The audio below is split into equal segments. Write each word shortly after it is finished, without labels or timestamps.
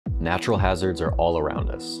Natural hazards are all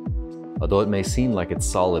around us. Although it may seem like it's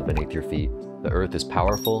solid beneath your feet, the Earth is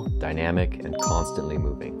powerful, dynamic, and constantly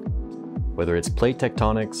moving. Whether it's plate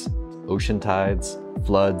tectonics, ocean tides,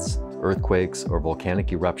 floods, earthquakes, or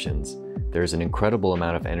volcanic eruptions, there is an incredible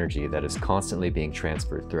amount of energy that is constantly being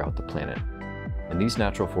transferred throughout the planet. And these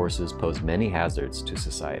natural forces pose many hazards to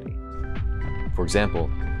society. For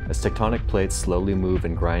example, as tectonic plates slowly move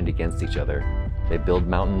and grind against each other, they build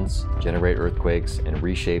mountains, generate earthquakes, and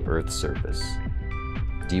reshape Earth's surface.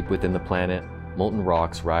 Deep within the planet, molten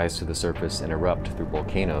rocks rise to the surface and erupt through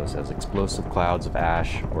volcanoes as explosive clouds of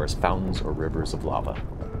ash or as fountains or rivers of lava.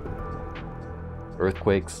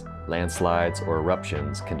 Earthquakes, landslides, or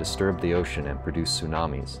eruptions can disturb the ocean and produce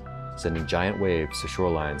tsunamis, sending giant waves to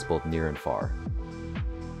shorelines both near and far.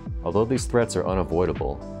 Although these threats are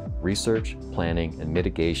unavoidable, research, planning, and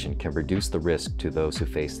mitigation can reduce the risk to those who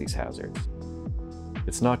face these hazards.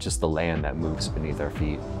 It's not just the land that moves beneath our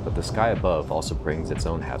feet, but the sky above also brings its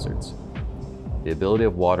own hazards. The ability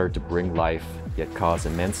of water to bring life, yet cause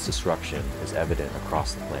immense destruction, is evident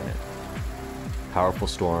across the planet. Powerful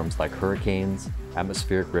storms like hurricanes,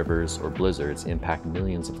 atmospheric rivers, or blizzards impact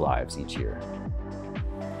millions of lives each year.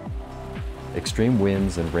 Extreme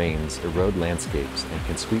winds and rains erode landscapes and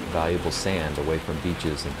can sweep valuable sand away from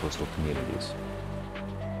beaches and coastal communities.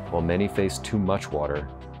 While many face too much water,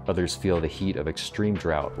 others feel the heat of extreme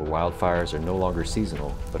drought where wildfires are no longer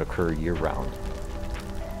seasonal but occur year-round.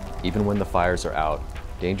 Even when the fires are out,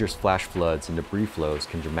 dangerous flash floods and debris flows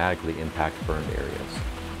can dramatically impact burned areas.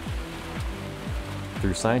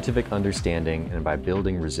 Through scientific understanding and by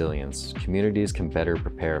building resilience, communities can better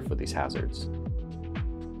prepare for these hazards.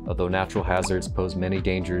 Although natural hazards pose many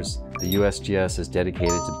dangers, the USGS is dedicated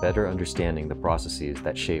to better understanding the processes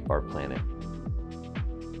that shape our planet.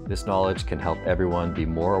 This knowledge can help everyone be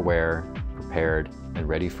more aware, prepared, and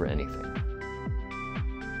ready for anything.